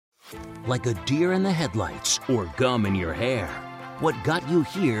Like a deer in the headlights or gum in your hair, what got you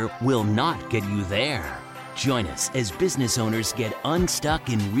here will not get you there. Join us as business owners get unstuck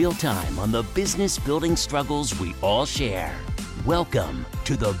in real time on the business building struggles we all share. Welcome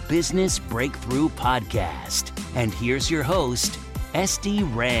to the Business Breakthrough Podcast. And here's your host, Esty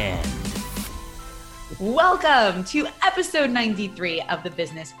Rand. Welcome to episode 93 of the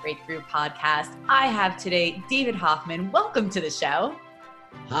Business Breakthrough Podcast. I have today David Hoffmann. Welcome to the show.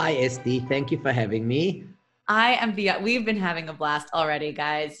 Hi, Esty. Thank you for having me. We've been having a blast already,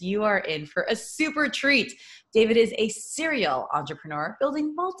 guys. You are in for a super treat. David is a serial entrepreneur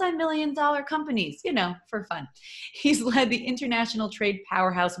building multi-million-dollar companies, for fun. He's led the international trade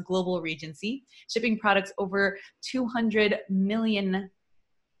powerhouse Global Regency, shipping products over 200 million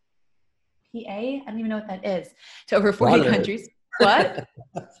PA? I don't even know what that is. To over 40 countries. What?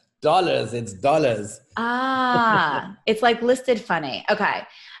 Dollars. It's dollars. It's like listed funny. Okay.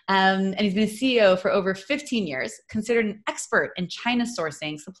 And he's been a CEO for over 15 years, considered an expert in China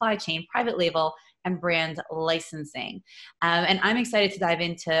sourcing, supply chain, private label, and brand licensing. And I'm excited to dive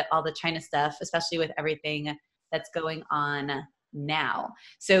into all the China stuff, especially with everything that's going on now.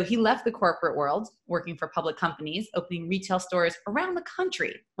 So he left the corporate world, working for public companies, opening retail stores around the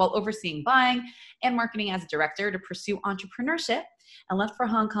country while overseeing buying and marketing as a director to pursue entrepreneurship, and left for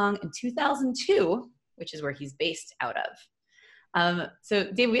Hong Kong in 2002, which is where he's based out of.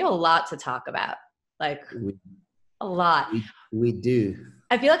 So Dave, we have a lot to talk about, a lot. We do.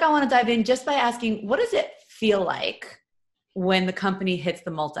 I feel like I want to dive in just by asking, what does it feel like when the company hits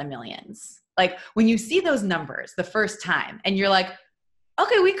the multi-millions? Like when you see those numbers the first time and you're like,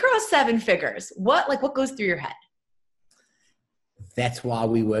 okay, we crossed 7 figures. What goes through your head? That's why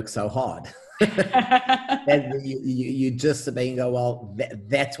we work so hard. you just sit there and go, well,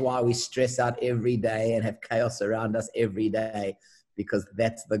 that's why we stress out every day and have chaos around us every day, because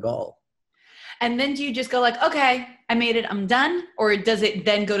that's the goal. And then do you just go like, okay, I made it, I'm done? Or does it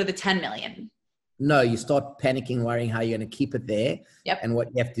then go to the 10 million? No, you start panicking, worrying how you're going to keep it there. Yep. And what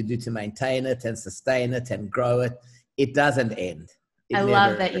you have to do to maintain it and sustain it and grow it. It doesn't end. I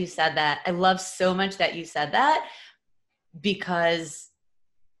love that you said that. I love so much that you said that, because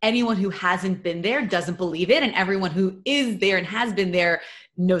anyone who hasn't been there doesn't believe it. And everyone who is there and has been there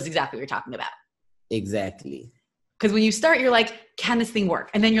knows exactly what you're talking about. Exactly. Because when you start, you're like, can this thing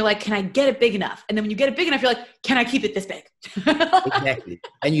work? And then you're like, can I get it big enough? And then when you get it big enough, you're like, can I keep it this big? Exactly.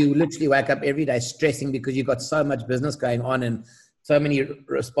 And you literally wake up every day stressing because you've got so much business going on and so many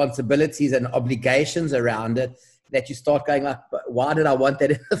responsibilities and obligations around it that you start going like, why did I want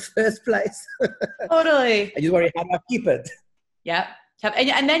that in the first place? Totally. And you worry, how do I keep it? Yep.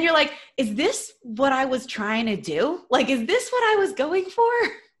 And then you're like, is this what I was trying to do? Like, is this what I was going for?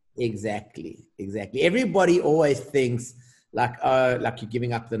 Exactly. Everybody always thinks like you're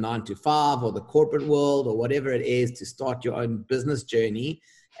giving up the 9 to 5 or the corporate world or whatever it is to start your own business journey.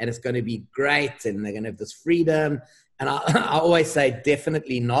 And it's going to be great. And they're going to have this freedom. And I always say,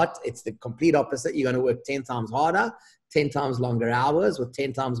 definitely not. It's the complete opposite. You're going to work 10 times harder, 10 times longer hours with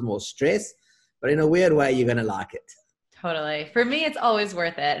 10 times more stress. But in a weird way, you're going to like it. Totally. For me, it's always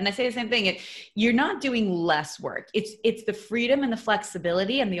worth it. And I say the same thing. You're not doing less work. It's the freedom and the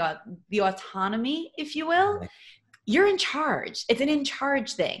flexibility and the autonomy, if you will. You're in charge. It's an in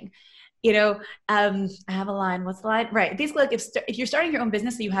charge thing. I have a line. What's the line? Right. Basically, like if you're starting your own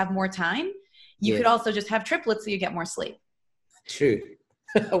business so you have more time, you could also just have triplets so you get more sleep. True.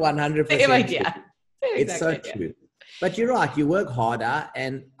 100%. Same idea. It's so true. But you're right. You work harder.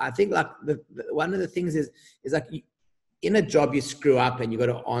 And I think like one of the things is like in a job, you screw up and you got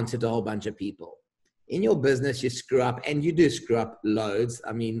to answer to a whole bunch of people. In your business, you screw up, and you do screw up loads.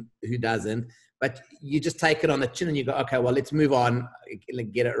 I mean, who doesn't? But you just take it on the chin and you go, okay, well, let's move on,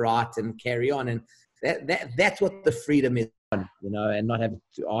 get it right and carry on. And that's what the freedom is, and not having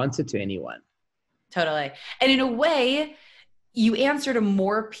to answer to anyone. Totally. And in a way, you answer to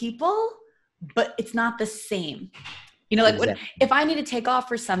more people, but it's not the same. Exactly. If I need to take off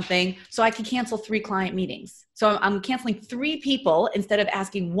for something, so I can cancel 3 client meetings. So I'm canceling 3 people instead of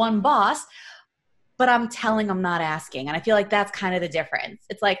asking 1 boss, but I'm telling them not asking. And I feel like that's kind of the difference.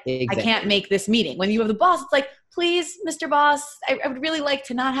 It's like, exactly. I can't make this meeting. When you have the boss, it's like, please, Mr. Boss, I would really like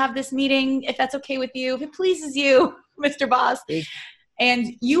to not have this meeting if that's okay with you, if it pleases you, Mr. Boss. And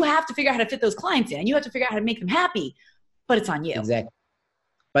you have to figure out how to fit those clients in. And you have to figure out how to make them happy, but it's on you. Exactly.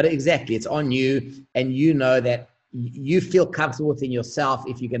 But exactly, it's on you. And you know that you feel comfortable within yourself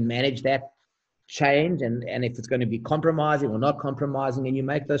if you can manage that change and if it's going to be compromising or not compromising, and you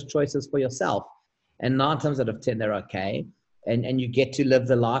make those choices for yourself. And 9 times out of 10, they're okay. And you get to live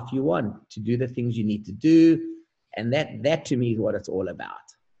the life you want, to do the things you need to do. And that to me is what it's all about.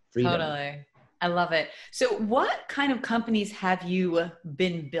 freedom. Totally. I love it. So what kind of companies have you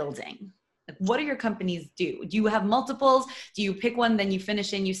been building? Like, what do your companies do? Do you have multiples? Do you pick one, then you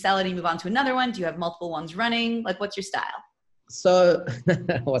finish and you sell it and you move on to another one? Do you have multiple ones running? Like, what's your style? So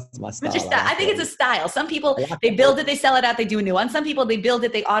what's my style? What's your style? I think it's a style. Some people, they build it, they sell it out, they do a new one. Some people, they build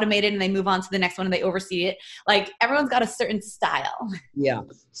it, they automate it, and they move on to the next one and they oversee it. Like, everyone's got a certain style. Yeah.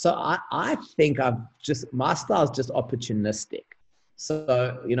 So I think my style is just opportunistic.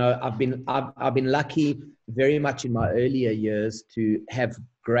 So, I've been lucky very much in my earlier years to have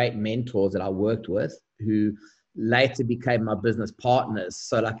great mentors that I worked with who later became my business partners.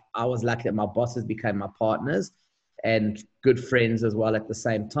 So like, I was lucky that my bosses became my partners and good friends as well at the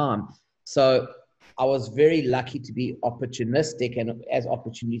same time. So I was very lucky to be opportunistic, and as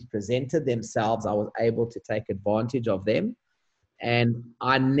opportunities presented themselves, I was able to take advantage of them. And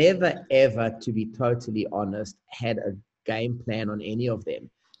I never, ever, to be totally honest, had a game plan on any of them.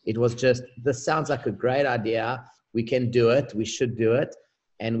 It was just, this sounds like a great idea. We can do it. We should do it.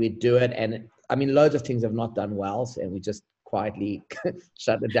 And we do it. And I mean, loads of things have not done well. And we just quietly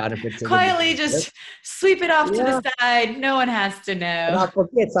shut it down. And quietly just sweep it off to the side. No one has to know. And I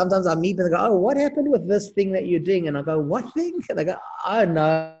forget. Sometimes I meet them and go, oh, what happened with this thing that you're doing? And I go, what thing? And I go, oh,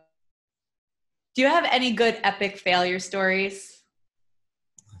 no. Do you have any good epic failure stories?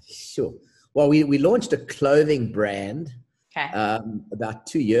 Sure. Well, we launched a clothing brand about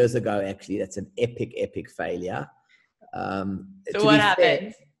 2 years ago, actually. That's an epic failure. So what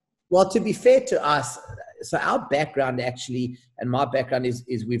happened? Well, to be fair to us, so our background actually, and my background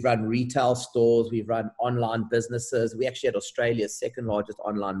is we've run retail stores, we've run online businesses. We actually had Australia's second largest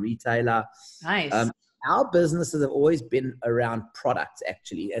online retailer. Nice. Our businesses have always been around products,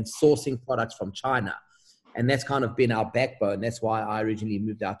 actually, and sourcing products from China. And that's kind of been our backbone. That's why I originally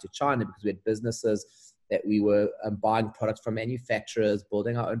moved out to China, because we had businesses that we were buying products from manufacturers,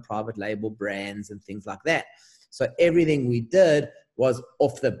 building our own private label brands and things like that. So everything we did was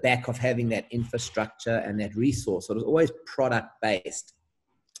off the back of having that infrastructure and that resource. So it was always product based.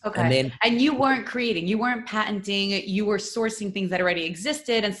 Okay. And you weren't creating, you weren't patenting, you were sourcing things that already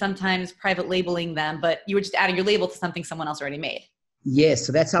existed and sometimes private labeling them, but you were just adding your label to something someone else already made. Yes.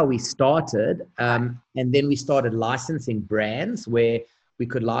 So that's how we started. And then we started licensing brands where we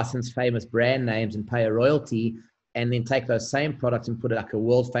could license famous brand names and pay a royalty, and then take those same products and put like a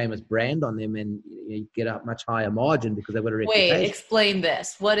world famous brand on them, and you get a much higher margin because they've got a reputation. Wait, explain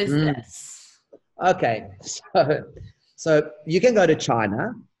this. What is this? Okay. So you can go to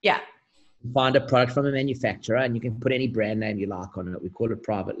China. Yeah. Find a product from a manufacturer and you can put any brand name you like on it. We call it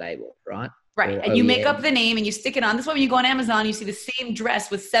private label, right? Right. And you make up the name and you stick it on. This is why when you go on Amazon, you see the same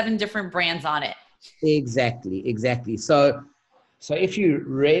dress with 7 different brands on it. Exactly. So if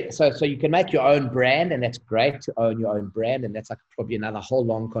you so you can make your own brand, and that's great to own your own brand. And that's like probably another whole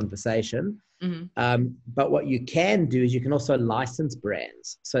long conversation. Mm-hmm. But what you can do is you can also license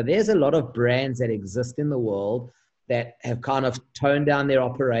brands. So there's a lot of brands that exist in the world that have kind of toned down their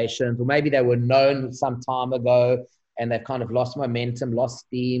operations, or maybe they were known some time ago and they've kind of lost momentum, lost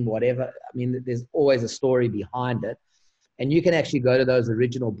steam, whatever. I mean, there's always a story behind it. And you can actually go to those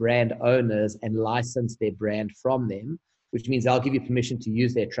original brand owners and license their brand from them, which means they'll give you permission to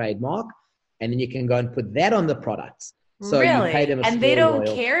use their trademark. And then you can go and put that on the products. So really? You pay them and they don't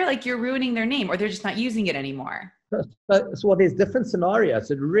care? Like, you're ruining their name, or they're just not using it anymore? So there's different scenarios.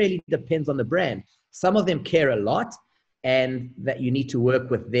 It really depends on the brand. Some of them care a lot, and that you need to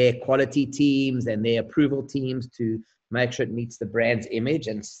work with their quality teams and their approval teams to make sure it meets the brand's image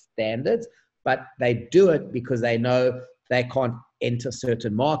and standards. But they do it because they know they can't enter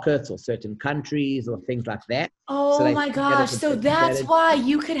certain markets or certain countries or things like that. Oh my gosh. So that's why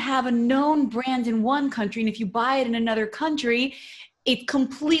you could have a known brand in one country, and if you buy it in another country, it's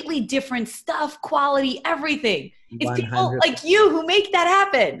completely different stuff, quality, everything. It's 100%. People like you who make that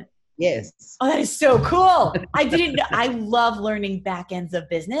happen. Yes. Oh, that is so cool. I didn't know. I love learning back ends of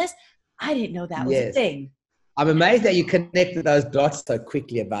business. I didn't know that was a thing. I'm amazed that you connected those dots so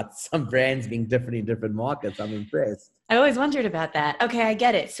quickly about some brands being different in different markets. I'm impressed. I always wondered about that. Okay, I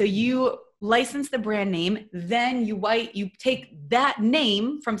get it. So you license the brand name, then you take that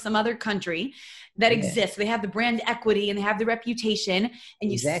name from some other country that exists. They have the brand equity and they have the reputation,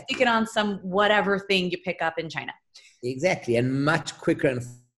 and you stick it on some whatever thing you pick up in China. Exactly. And much quicker and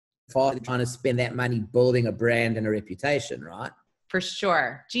faster trying to spend that money building a brand and a reputation, right? For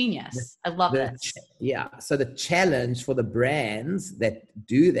sure. Genius. I love this. Yeah. So the challenge for the brands that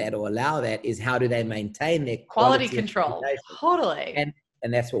do that or allow that is, how do they maintain their quality control? Totally.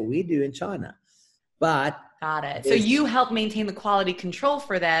 And that's what we do in China. But got it. So you help maintain the quality control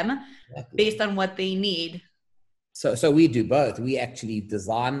for them based on what they need. So we do both. We actually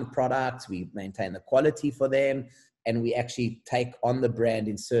design products, we maintain the quality for them, and we actually take on the brand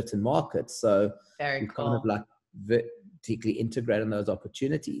in certain markets. So Very we cool. kind of like vertically integrate on those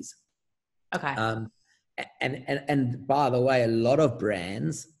opportunities. Okay. And by the way, a lot of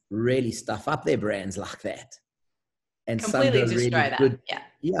brands really stuff up their brands like that. And completely some do a destroy really that. good,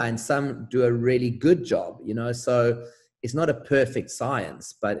 Yeah. and some do a really good job, so it's not a perfect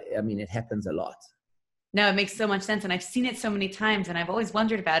science, but I mean, it happens a lot. No, it makes so much sense. And I've seen it so many times and I've always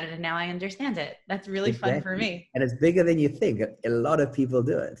wondered about it. And now I understand it. That's really fun for me. And it's bigger than you think. A lot of people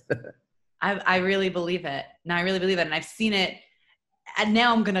do it. I really believe it. No, I really believe it. And I've seen it. And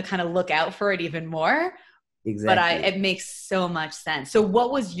now I'm going to kind of look out for it even more. Exactly. But it makes so much sense. So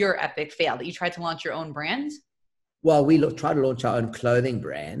what was your epic fail? That you tried to launch your own brand? Well, we tried to launch our own clothing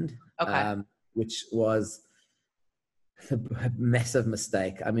brand, which was a massive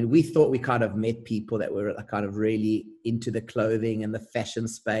mistake. I mean, we thought we kind of met people that were kind of really into the clothing and the fashion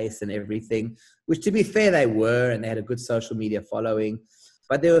space and everything, which, to be fair, they were, and they had a good social media following.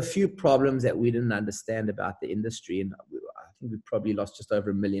 But there were a few problems that we didn't understand about the industry. And I think we probably lost just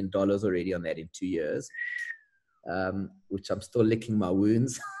over $1 million already on that in 2 years, which I'm still licking my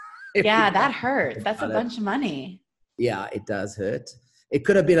wounds. Yeah, that hurts. That's a bunch of money. Yeah, it does hurt. It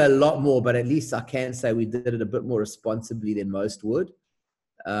could have been a lot more, but at least I can say we did it a bit more responsibly than most would.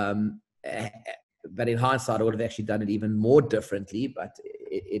 But in hindsight, I would have actually done it even more differently, but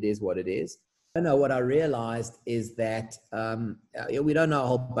it is what it is. I know what I realized is that we don't know a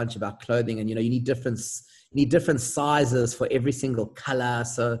whole bunch about clothing, and you need different sizes for every single color.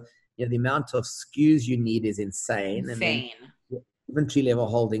 So the amount of SKUs you need is insane. Insane. And inventory level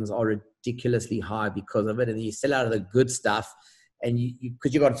holdings are ridiculously high because of it, and then you sell out of the good stuff. And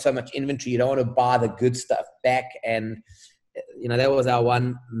because you got so much inventory, you don't want to buy the good stuff back. And, that was our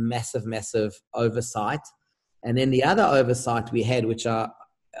one massive, massive oversight. And then the other oversight we had, which I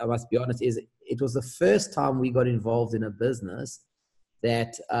must be honest, is it was the first time we got involved in a business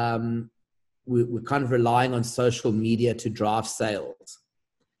that we're kind of relying on social media to drive sales.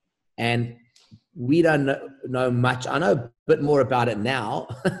 And we don't know much. I know a bit more about it now,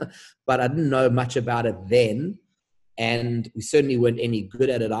 but I didn't know much about it then. And we certainly weren't any good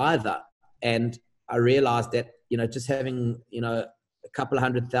at it either. And I realized that, just having, a couple of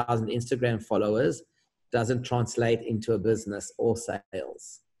 100,000 Instagram followers doesn't translate into a business or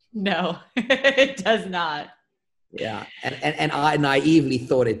sales. No, it does not. Yeah. And I naively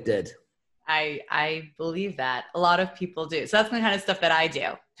thought it did. I believe that. A lot of people do. So that's the kind of stuff that I do.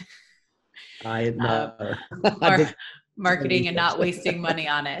 I know. Marketing and not wasting money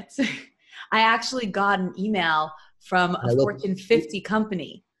on it. I actually got an email from a Fortune 50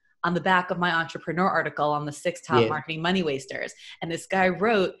 company on the back of my entrepreneur article on the 6 top marketing money wasters. And this guy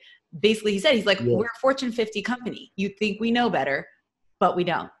wrote, basically, he's like, we're a Fortune 50 company. You think we know better, but we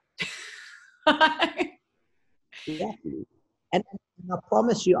don't. Exactly. And I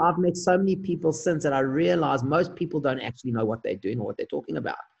promise you, I've met so many people since that I realize most people don't actually know what they're doing or what they're talking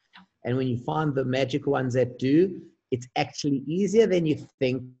about. And when you find the magic ones that do, it's actually easier than you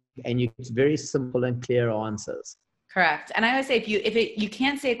think. And it's very simple and clear answers. Correct. And I always say, if you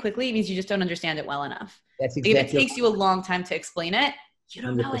can't say it quickly, it means you just don't understand it well enough. That's exactly. If it takes you a long time to explain it, you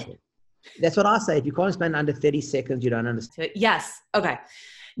don't 100%. Know it. That's what I say. If you can't explain under 30 seconds, you don't understand. Yes. Okay.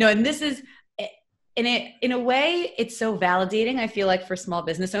 No, and this is, in a way, it's so validating. I feel like for small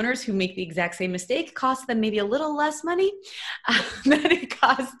business owners who make the exact same mistake, it costs them maybe a little less money than it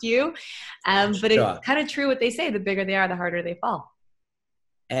cost you. But it's kind of true what they say. The bigger they are, the harder they fall.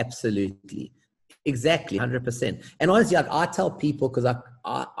 Absolutely. Exactly. 100%. And honestly, I tell people, because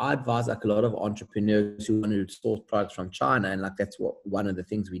I advise a lot of entrepreneurs who want to source products from China. And that's one of the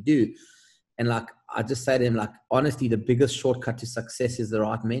things we do. And I just say to them, honestly, the biggest shortcut to success is the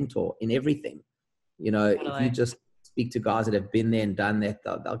right mentor in everything. Totally. If you just speak to guys that have been there and done that,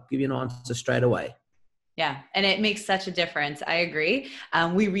 they'll give you an answer straight away. Yeah. And it makes such a difference. I agree.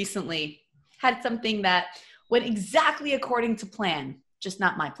 We recently had something that went exactly according to plan. Just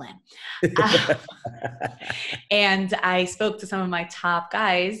not my plan. And I spoke to some of my top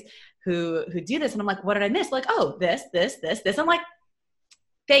guys who do this. And I'm like, what did I miss? Like, oh, this. I'm like,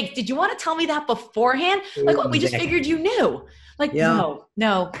 thanks. Did you want to tell me that beforehand? Like, oh, we just figured you knew. Like, no,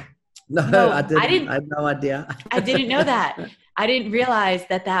 I didn't. I had no idea. I didn't know that. I didn't realize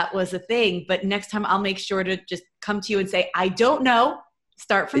that was a thing. But next time I'll make sure to just come to you and say, I don't know.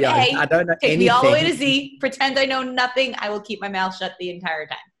 Start from A, I don't know take anything. Me all the way to Z, pretend I know nothing. I will keep my mouth shut the entire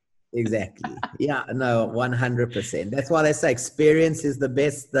time. Exactly. Yeah, no, 100%. That's why they say experience is the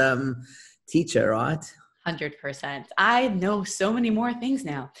best teacher, right? 100%. I know so many more things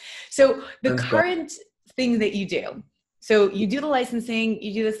now. So the current things that you do. So you do the licensing,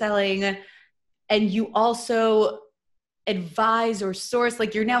 you do the selling, and you also advise or source,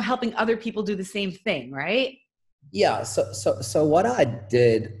 like you're now helping other people do the same thing, right? Yeah. So what I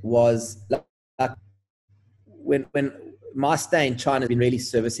did was like when my stay in China has been really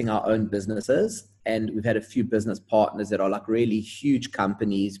servicing our own businesses, and we've had a few business partners that are like really huge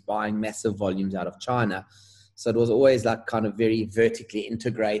companies buying massive volumes out of China. So it was always like kind of very vertically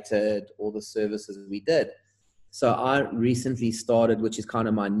integrated, all the services we did. So I recently started, which is kind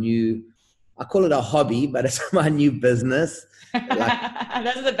of my new, I call it a hobby, but it's my new business.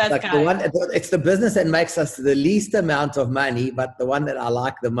 That's the best like kind. It's the business that makes us the least amount of money, but the one that I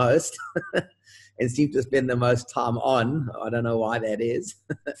like the most and seem to spend the most time on. I don't know why that is.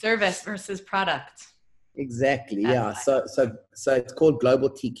 Service versus product. Exactly. That's Yeah. So it's called Global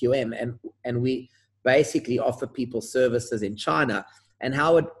TQM, and we basically offer people services in China. And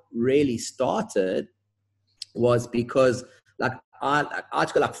how it really started was because like I've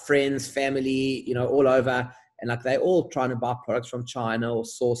got like friends, family, all over, and like they all trying to buy products from China or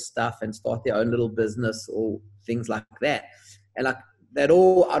source stuff and start their own little business or things like that. And like I'd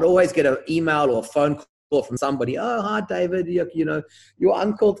always get an email or a phone call from somebody. Oh, hi David, your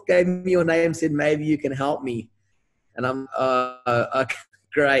uncle gave me your name, said maybe you can help me. And I'm okay,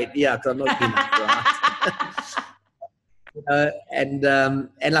 great, yeah, because I'm not being right.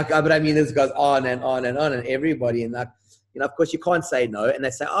 And like, but I mean, this goes on and on and on, and everybody, and like, of course, you can't say no. And they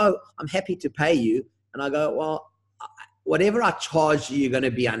say, "Oh, I'm happy to pay you," and I go, "Well, whatever I charge you, you're going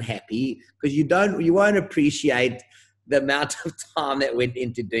to be unhappy because you won't appreciate the amount of time that went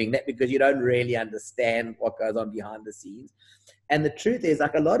into doing that because you don't really understand what goes on behind the scenes." And the truth is,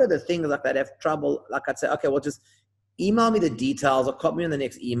 like a lot of the things like that have trouble. Like I'd say, okay, well, just email me the details or copy me in the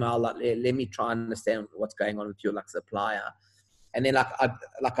next email. Like, let me try and understand what's going on with your like supplier. And then I'll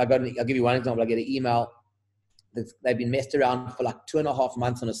give you one example. I get an email. They've been messed around for like 2.5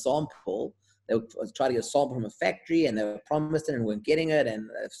 months on a sample. They were trying to get a sample from a factory and they were promised it and weren't getting it. And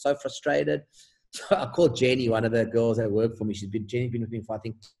they're so frustrated. So I called Jenny, one of the girls that work for me. Jenny's been with me for, I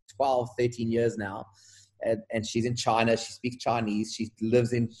think, 12, 13 years now. And she's in China. She speaks Chinese. She's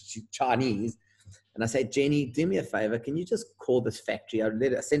Chinese. And I said, Jenny, do me a favor. Can you just call this factory? I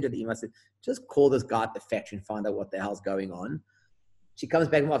sent her the email. I said, just call this guy at the factory and find out what the hell's going on. She comes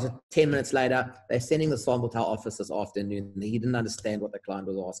back after 10 minutes later. They're sending the sample to our office this afternoon. He didn't understand what the client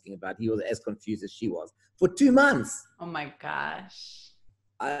was asking about. He was as confused as she was for 2 months. Oh my gosh.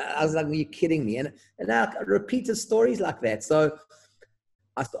 I was like, are you kidding me? And now repeated stories like that. So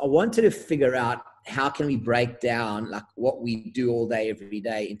I wanted to figure out how can we break down like what we do all day, every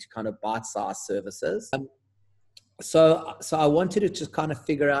day into kind of bite-sized services. So I wanted to just kind of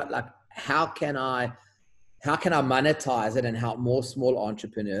figure out like, how can I monetize it and help more small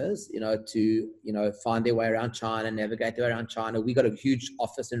entrepreneurs, to find their way around China, navigate their way around China. We got a huge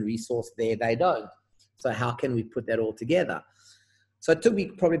office and resource there. They don't. So how can we put that all together? So it took me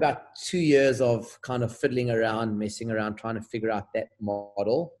probably about 2 years of kind of fiddling around, messing around, trying to figure out that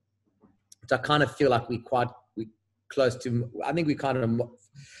model. Which I kind of feel like we close to. I think we kind of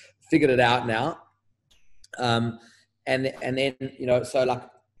figured it out now. And then so like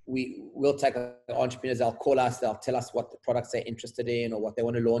we'll take entrepreneurs. They'll call us. They'll tell us what the products they're interested in or what they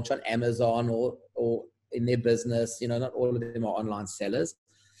want to launch on Amazon or in their business. Not all of them are online sellers.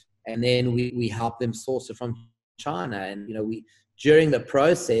 And then we help them source it from China. And during the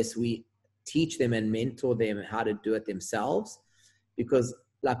process, we teach them and mentor them how to do it themselves, because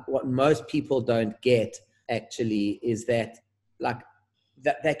like what most people don't get actually is that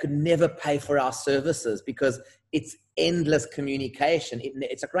that they could never pay for our services because it's endless communication.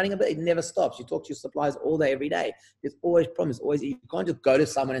 It's like running it never stops. You talk to your suppliers all day, every day. There's always problems. You can't just go to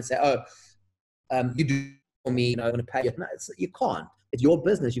someone and say, you do for me, I'm going to pay you. No, you can't. It's your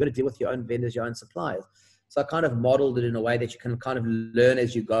business. You've got to deal with your own vendors, your own suppliers. So I kind of modeled it in a way that you can kind of learn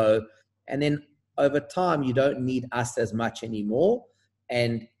as you go. And then over time, you don't need us as much anymore.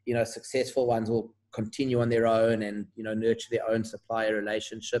 And, successful ones will continue on their own and, nurture their own supplier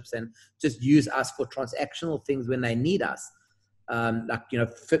relationships and just use us for transactional things when they need us.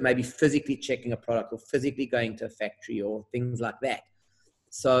 Maybe physically checking a product or physically going to a factory or things like that.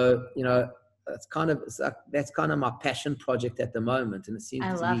 So, that's kind of my passion project at the moment. And it seems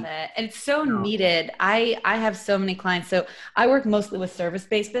I love it. And it's so needed. I have so many clients. So I work mostly with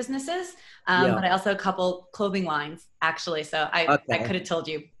service-based businesses, but I also have a couple clothing lines actually. So I could have told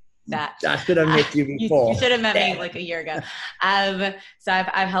you that. I should have met you before. You should have met me like a year ago. So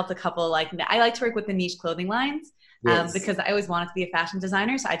I've helped a couple, I like to work with the niche clothing lines. Yes. because I always wanted to be a fashion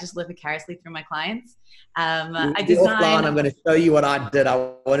designer. So I just live vicariously through my clients. I design. I'm going to show you what I did. I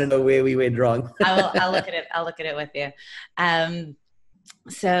want to know where we went wrong. I'll look at it. I'll look at it with you.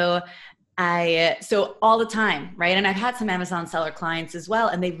 So all the time, right? And I've had some Amazon seller clients as well,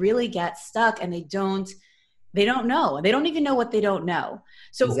 and they really get stuck and they don't know. They don't even know what they don't know.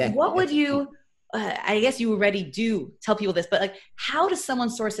 So Exactly. what would you, I guess you already do tell people this, but like, how does someone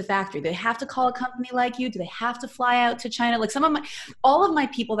source a factory? Do they have to call a company like you? Do they have to fly out to China? Like all of my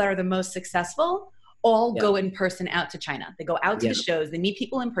people that are the most successful all go in person out to China. They go out to the shows, they meet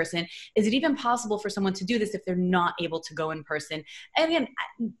people in person. Is it even possible for someone to do this if they're not able to go in person? And again,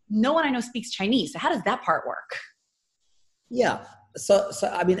 no one I know speaks Chinese. So how does that part work? Yeah. So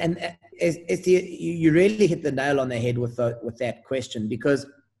I mean, and you really hit the nail on the head with that question, because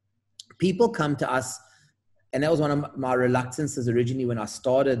people come to us, and that was one of my reluctances originally when I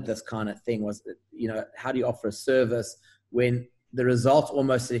started this kind of thing was, how do you offer a service when the results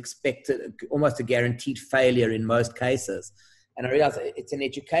almost a guaranteed failure in most cases? And I realized it's an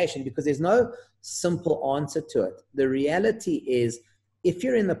education, because there's no simple answer to it. The reality is, if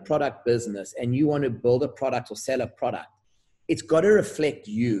you're in the product business and you want to build a product or sell a product, it's got to reflect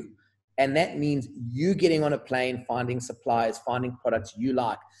you. And that means you getting on a plane, finding suppliers, finding products you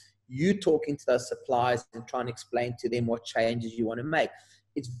like, you talking to those suppliers and trying to explain to them what changes you want to make.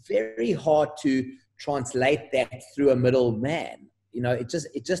 It's very hard to translate that through a middleman. It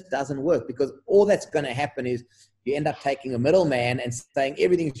just doesn't work, because all that's going to happen is you end up taking a middleman and saying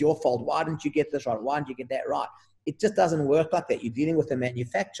everything's your fault. Why didn't you get this right? Why didn't you get that right? It just doesn't work like that. You're dealing with a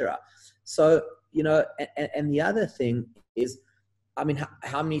manufacturer. So, and the other thing is, I mean,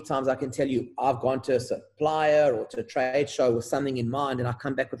 how many times I can tell you, I've gone to a supplier or to a trade show with something in mind, and I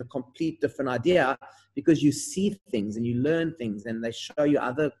come back with a complete different idea, because you see things and you learn things and they show you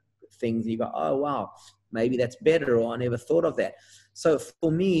other things and you go, oh, wow, maybe that's better, or I never thought of that. So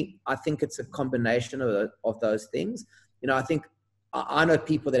for me, I think it's a combination of those things. I think I know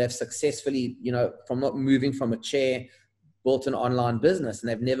people that have successfully, from not moving from a chair, built an online business, and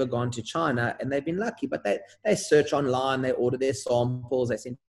they've never gone to China, and they've been lucky, but they search online, they order their samples, they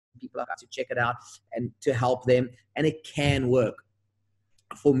send people out to check it out and to help them, and it can work.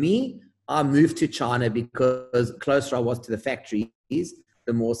 For me, I moved to China because the closer I was to the factories,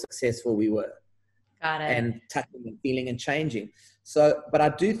 the more successful we were. Got it. And touching and feeling and changing. So, but I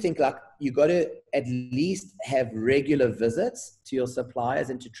do think you got to at least have regular visits to your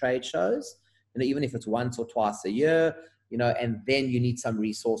suppliers and to trade shows, even if it's once or twice a year, and then you need some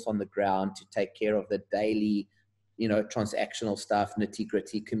resource on the ground to take care of the daily, transactional stuff,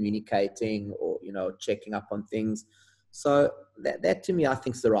 nitty-gritty communicating, or, checking up on things. So that to me, I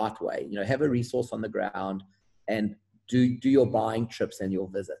think is the right way. Have a resource on the ground and do your buying trips and your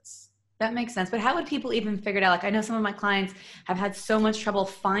visits. That makes sense. But how would people even figure it out? Like, I know some of my clients have had so much trouble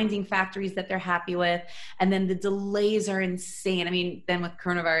finding factories that they're happy with. And then the delays are insane. I mean, then with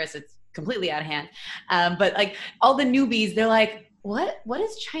coronavirus, it's completely out of hand. But like all the newbies, they're like, what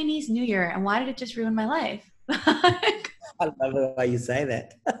is Chinese New Year? And why did it just ruin my life? I love the way you say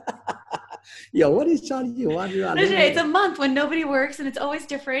that. Yo, what is Chinese New Year? It's a month when nobody works and it's always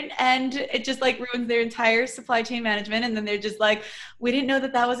different, and it just like ruins their entire supply chain management. And then they're just like, we didn't know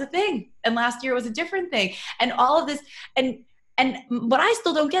that was a thing, and last year was a different thing, and all of this. And what I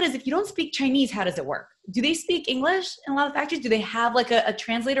still don't get is, if you don't speak Chinese, how does it work? Do they speak English in a lot of factories? Do they have like a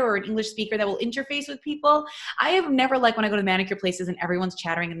translator or an English speaker that will interface with people? I have never, like when I go to manicure places and everyone's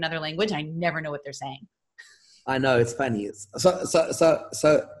chattering in another language, I never know what they're saying. I know, it's funny.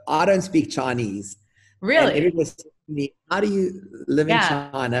 So I don't speak Chinese. Really? Everybody says to me, how do you live in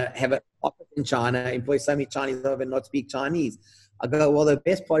China, have an office in China, employ so many Chinese and not speak Chinese? I go, well, the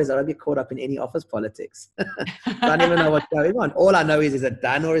best part is I don't get caught up in any office politics. I never know what's going on. All I know is it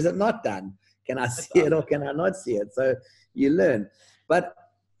done or is it not done? Can I see it or can I not see it? So you learn. But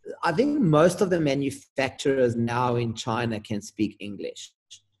I think most of the manufacturers now in China can speak English.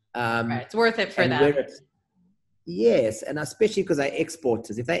 Right. It's worth it for them. Yes, and especially because they're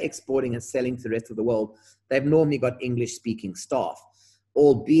exporters. If they're exporting and selling to the rest of the world, they've normally got English-speaking staff,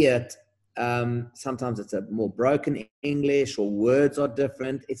 albeit sometimes it's a more broken English or words are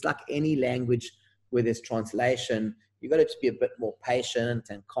different. It's like any language where there's translation. You've got to be a bit more patient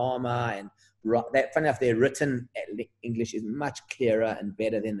and calmer. And that, funny enough, their written English is much clearer and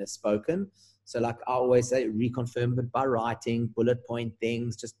better than the spoken. So like I always say, reconfirm it by writing, bullet point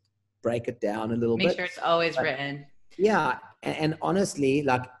things, just break it down a little bit. Make sure it's always written. Yeah. And honestly,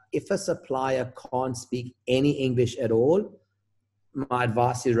 like if a supplier can't speak any English at all, my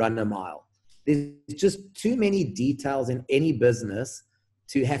advice is run a mile. There's just too many details in any business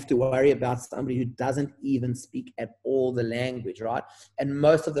to have to worry about somebody who doesn't even speak at all the language, right? And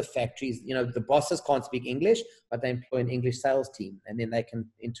most of the factories, you know, the bosses can't speak English, but they employ an English sales team, and then they can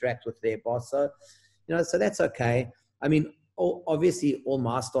interact with their boss. So, you know, so that's okay. I mean, obviously all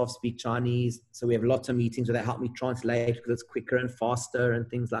my staff speak Chinese, so we have lots of meetings where they help me translate because it's quicker and faster and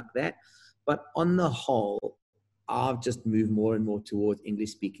things like that. But on the whole, I've just moved more and more towards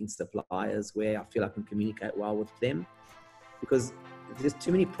English-speaking suppliers where I feel I can communicate well with them, because there's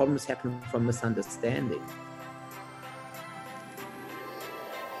too many problems happening from misunderstanding.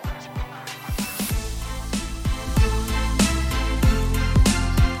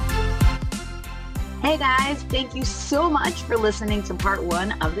 Hey guys, thank you so much for listening to part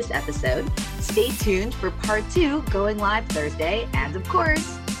 1 of this episode. Stay tuned for part 2 going live Thursday. And of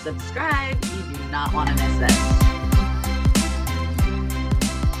course, subscribe. You do not want to miss this.